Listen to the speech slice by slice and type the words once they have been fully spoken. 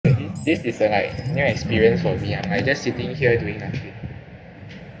This is a new experience for me. I'm like just sitting here doing nothing.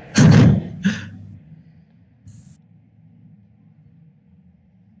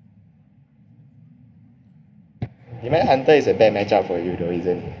 Demon Hunter is a bad matchup for you though,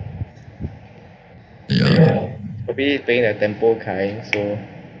 isn't it? Yeah. Probably playing the tempo kind, so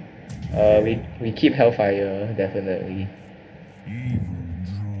we keep Hellfire definitely.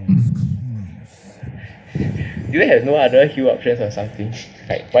 Do you have no other heal options or something?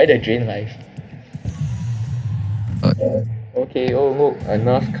 Like why the drain life? Okay, oh look, a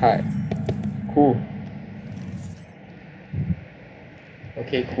nerf card. Cool.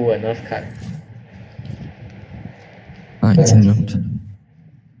 Okay, cool, a nerf card. It's nerfed.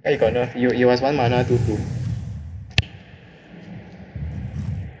 Yeah, you got nerf. It was 1 mana 2/2.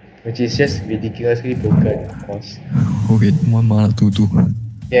 Which is just ridiculously broken, of course. Oh wait, 1 mana 2/2.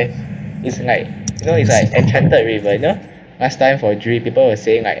 Yes, it's like, it's like Enchanted Raven, Last time for Druid, people were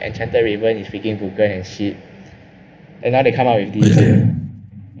saying like Enchanted Raven is freaking broken and shit. And now they come out with this.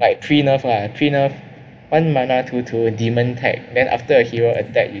 Like pre-nerf, 1 mana 2/2 demon tag. Then after a hero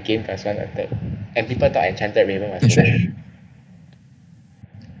attack, you gain +1 attack. And people thought Enchanted Raven was trash.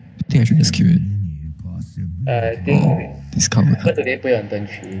 I think I should just kill it. I think discover. But today play on turn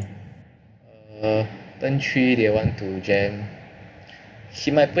 3. Turn 3 they want to jam.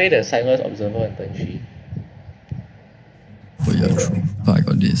 He might play the Sightless Observer on turn 3. Oh yeah, true. But I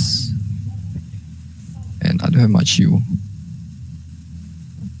got this. And I don't have much heal.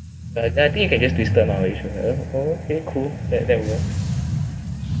 I think you can just twist them out. Okay, cool. That works.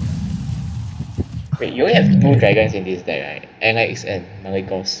 Wait, you only have 2 dragons in this deck, right? Alex and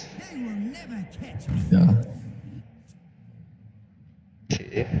Malagos. Yeah.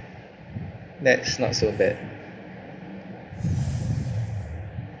 Okay. That's not so bad.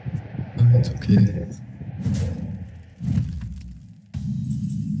 It's okay.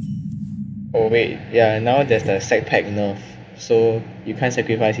 Oh wait, yeah, now there's the sack pack nerf. So you can't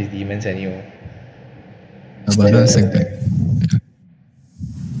sacrifice his demons anymore. But that's like that.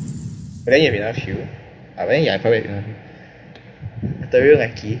 But then you have enough heal. But then yeah, I probably have enough heal. The real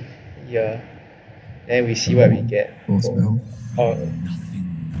lucky. Yeah. Then we see what we get. Oh, spell.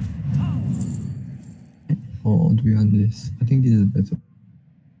 Oh, do we want this? I think this is better.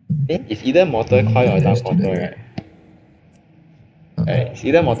 It's either Mortal Coil or Dark Portal, right? Right, it's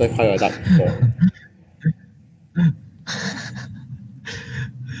either Mortal Coil or Dark Portal.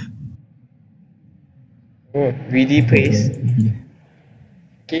 Oh, greedy place.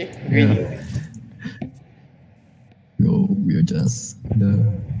 Okay, greedy. We'll just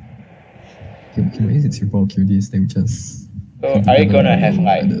can we use it to kill this, then we just. So are you gonna have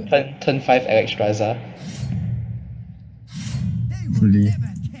like turn 5 Alexstrasza? Fully.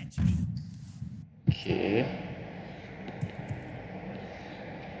 Okay.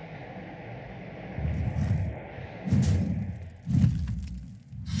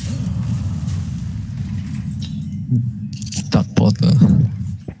 Dark Portal.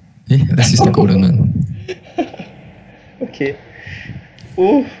 Let's use the golden one. Okay.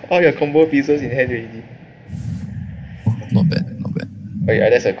 Ooh, all your combo pieces in hand already. Oh, not bad, not bad. Oh yeah,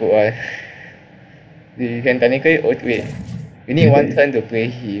 that's a good one. You can technically wait. You need 1 turn to play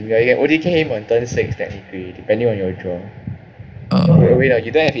him. Yeah, you can ODK him on turn 6 technically, depending on your draw. Wait, no,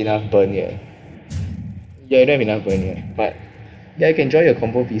 you don't have enough burn yet. Yeah, you don't have enough burn yet. But yeah, you can draw your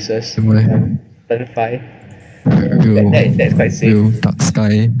combo pieces. Turn 5. That's quite safe. Dark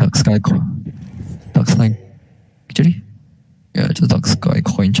Sky. Actually? Yeah, just Dark Sky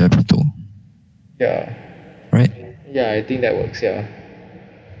coin capital. Yeah. Right? Yeah, I think that works, yeah.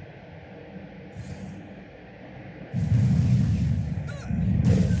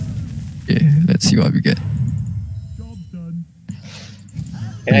 Yeah, let's see what we get.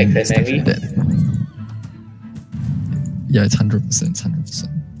 Can I extend that? Yeah, it's 100%.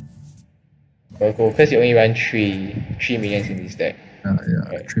 Cool, because you only run 3 minions in this deck. Yeah,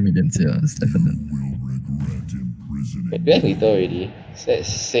 right. 3 minions, yeah, it's definite. Wait, you have lethal already. So that's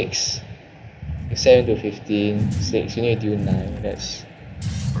 6. 7 to 15, 6, you need to do 9, that's...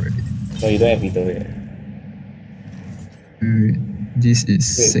 Already. No, you don't have lethal yet. This is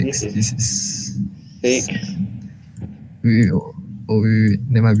 6, this is... 6. Wait,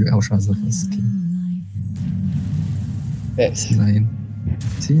 there might be Alshazar first. Okay. That's 9.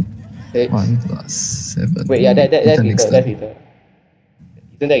 See? 6. 1 plus 7. Wait, yeah, that's lethal, that's lethal.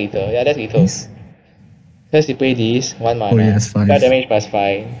 Isn't that lethal? Yeah, that's lethal. First you play this, 1 mana. Oh yes, 5. Got damage plus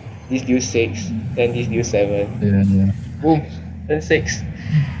 5. This deals 6, then this deals 7. Yeah. Boom! Turn 6.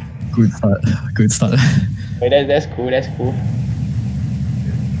 Good start. Wait, that's cool.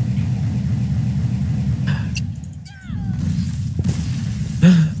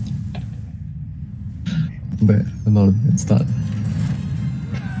 But not a bad start.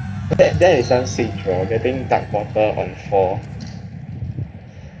 That is some sick draw, getting Dark Porter on 4.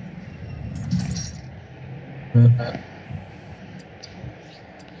 I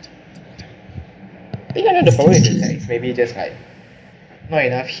think another problem is like maybe just like not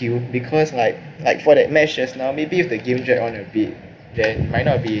enough heal, because like for that match just now, maybe if the game drag on a bit, then it might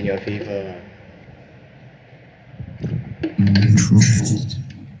not be in your favor. True.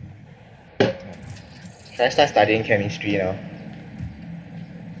 Should I start studying chemistry now?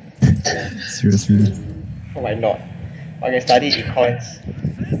 Seriously. Why not? I can study econs,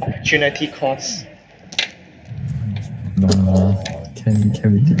 opportunity cost. Can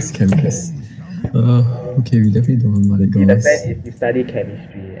we this? Okay, we definitely don't know what it The goes. plan is you study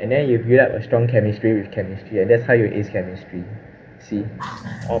chemistry, and then you build up a strong chemistry with chemistry, and that's how you ace chemistry. See?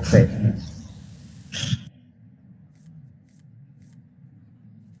 All plans.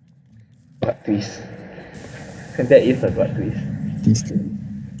 Plot twist. That is a plot twist. This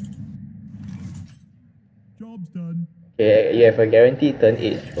Job's done. Okay, you have a guaranteed turn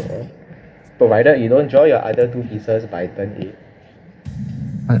 8 draw, provided you don't draw your other 2 pieces by turn 8.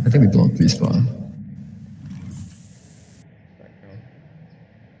 I think we block this one.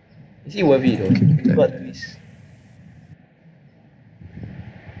 Is it worth it though? Plot twist.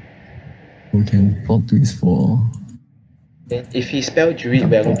 We can plot twist for. Then if he spell Druid,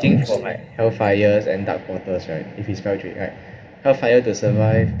 we're looking for like Hellfires and Dark Portals, right? If he spell Druid, right? Hellfire to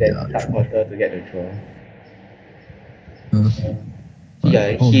survive, then Dark Portal to get the draw.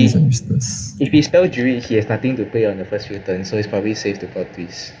 Yeah, all these are useless. if he spell Druid, he has nothing to play on the first few turns, so it's probably safe to plot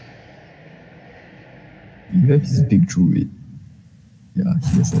twist. You have his big druid. Yeah,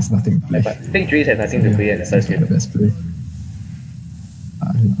 he has nothing to play. But big Druids have nothing to play in the first few the turns. best play.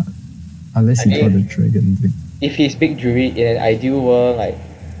 Unless you draw the dragon. If he's big Druid in an ideal world, like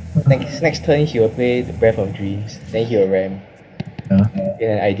next turn he will play the Breath of Dreams, then he will ram. Yeah. In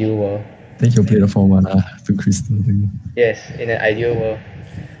an ideal world. Then he'll play the 4-mana to crystal thing. Yes, in an ideal world.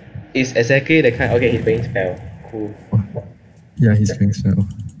 It's exactly the kind. Okay, he's playing spell. Cool. Yeah, he's playing spell.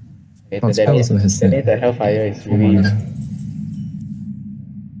 Okay, But so spell also has that means the Hellfire is really. 4-mana.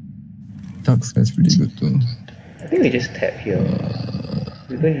 Dark spell's pretty good too. I think we just tap here.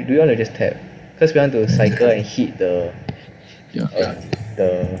 Do you want to just tap? Because we want to cycle and hit the Yeah.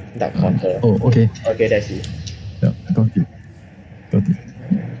 the Dark Portal. Oh, okay. Okay, that's it. Yeah, got it.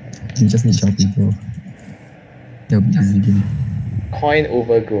 You just need sharp people. That'll be easy game. Coin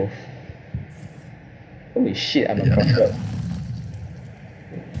Overgrowth. Holy shit, I'm a prophet.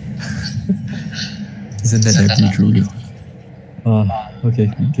 Isn't that every druid? Okay,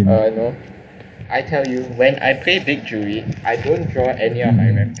 game. No. I tell you, when I play Big Druid, I don't draw any of my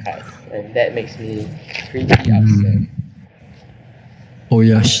rep cards, and that makes me pretty upset. Oh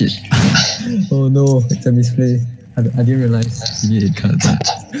yeah, shit. Oh no, it's a misplay. I didn't realize you need 8 cards.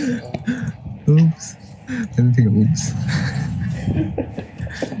 Oops. I don't think of oops.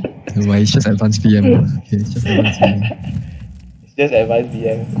 Why, it's just advanced PM. Okay, it's just advanced PM. It's just advanced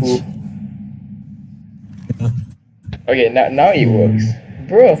DM, cool. Yeah. Okay, now it works.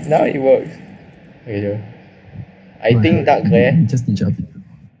 Bro, now it works. Okay, Joe. I think Dark Glare. You just need sharp people.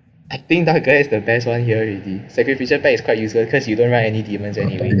 I think Dark Glare is the best one here already. Sacrificial Pact is quite useful because you don't run any demons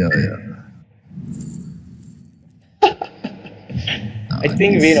anyway. Yeah. I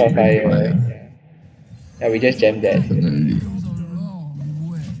think Rain of Fire. Yeah, we just jammed that. Definitely.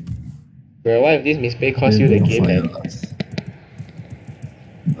 Bro, what if this misplay cost you the game then?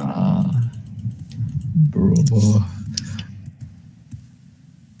 Bro.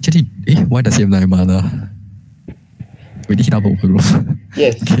 Actually, why does he have 9 mana? Wait, did he double overgrowth?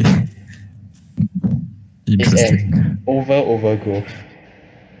 Yes. Okay. Interesting. It's overgrowth.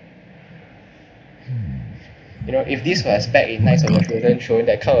 You know, if this was back in Knights of the Frozen Throne,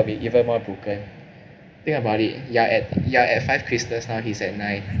 that card would be even more broken. Think about it. You're at 5 crystals now, he's at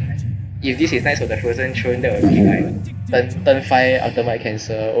 9. If this is Knights of the Frozen Throne, that would be like turn 5 ultimate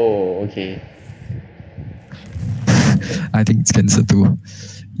cancel. Oh, okay. I think it's cancer too.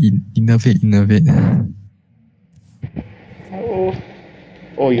 Innovate.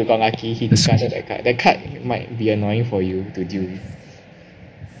 Oh, you got lucky. He discarded that card. That card might be annoying for you to deal with.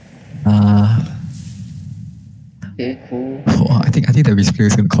 Okay, cool. I think that misplay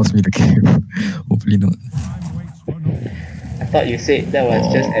is gonna cost me the game. Hopefully not. I thought you said that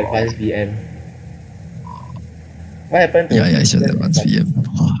was just advanced VM. What happened to Yeah, it's just advanced VM.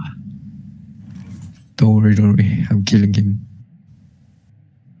 Don't worry. I'm killing him.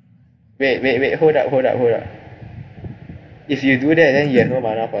 Wait, hold up. If you do that, then you have no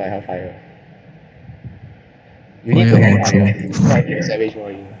mana for the Hellfire. You need to have mana to fight the Savage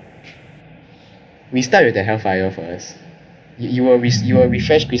Warrior. We start with the Hellfire first. You will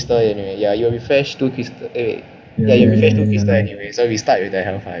refresh crystal anyway. Yeah, you will refresh 2 crystal. Wait. Yeah, you refresh 2 crystal anyway. So we start with the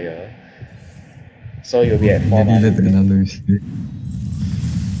Hellfire. So you'll be at 4 Maybe let mana. another misplay.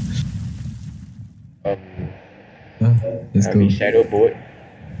 Let's go. We Shadow Bolt.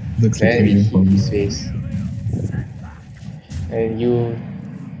 Looks like Then we a win for hit me. his face. And you...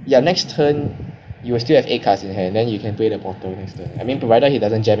 Yeah, next turn, you will still have 8 cards in hand. Then you can play the portal next turn. I mean, provided he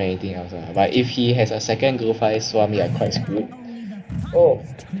doesn't jam anything else. But if he has a second Glow 5 Swarm, you are quite screwed. Oh!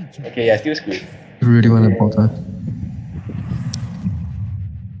 Okay, yeah, still screwed. You really want a porter?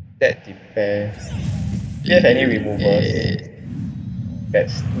 That depends. Do you have any removals?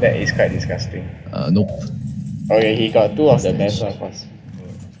 That is quite disgusting. Nope. Okay, he got 2 of the best one first.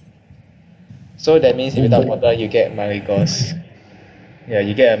 So that means if without portal, you get Malygos. Yeah,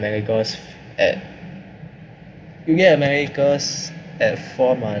 you get a Malygos at... You get a Malygos at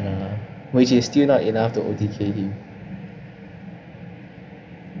 4 mana, which is still not enough to OTK him.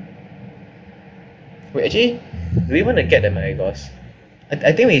 Wait, actually, do we want to get the Malygos?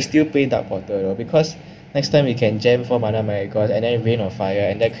 I think we still play Dark Portal though, because next time we can jam 4 mana Malygos and then Rain of Fire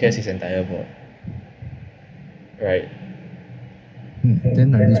and that clears his entire board. Right.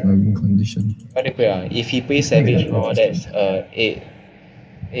 Then I lose my win condition. What do you play? If he plays Savage Roar, that's 8,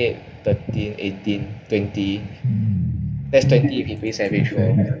 13, 18, 20. That's 20 if he plays Savage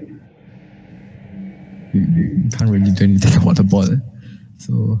Roar. You can't really do anything about the board.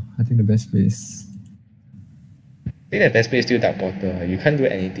 So I think the best play is... I think the best play is still Dark Portal. You can't do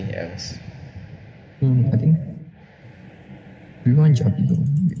anything else. I think... We want Javi though.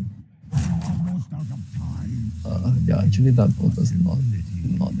 Yeah, actually Dark Portal is not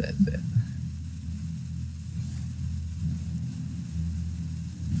that bad.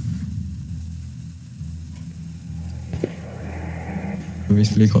 The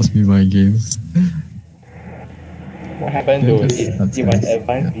misplay cost me my game. What happened to it? You must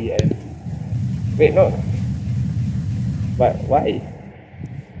advance DM. Wait, no. But why?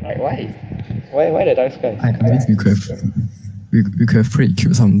 Like why? Why the Dark Sky? I mean we could have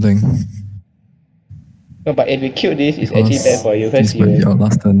pre-queued something. No, but if we killed this, it's actually bad for you because this might be our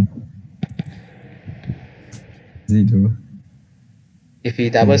last turn. Is it though? if he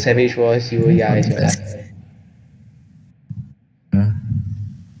double Savage Wars, it's your last turn. Yeah.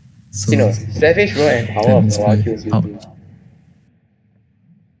 So, You know, Savage Roar and Power of the Wild kills you too.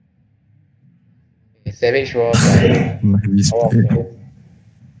 Savage Roar my Power of misplay. the...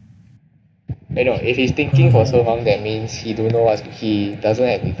 You know, if he's thinking for so long, that means he don't know what he doesn't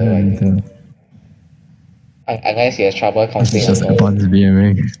have little idea. Unless he has trouble counting. He's just advanced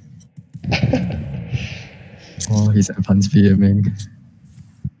BMing. Oh, he's advanced BMing.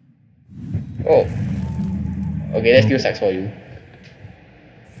 Oh. Okay, that still sucks for you.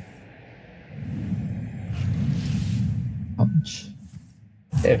 Ouch.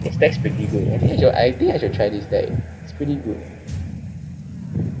 This deck's pretty good. I think I should try this deck. It's pretty good.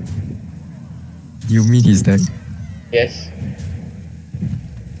 You mean his deck? Yes.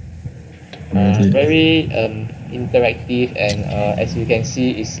 Okay. Very interactive and as you can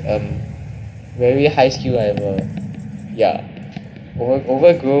see is very high skill level. Yeah.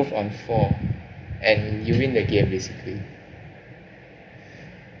 Overgrowth on 4 and you win the game basically.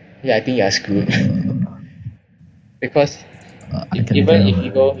 Yeah, I think you are screwed. Because even if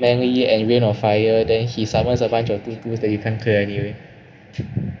you go melee and Rain of Fire, then he summons a bunch of 2/2s that you can't clear anyway.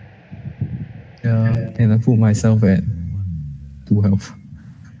 Yeah, and I put myself at 2 health.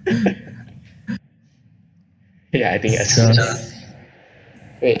 Yeah, I think you're screwed.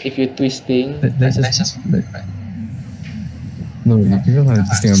 Wait, if you're twisting... Let's just... No, because I'm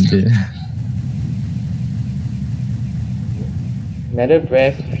twisting, I'm dead. Another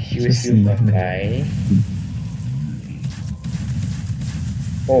breath heals you for 9.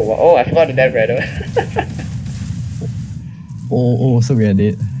 Oh, I forgot the death rattle. So we are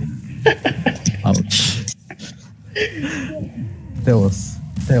dead. Ouch. That was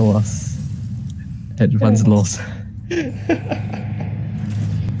advanced loss.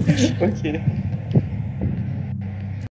 Okay.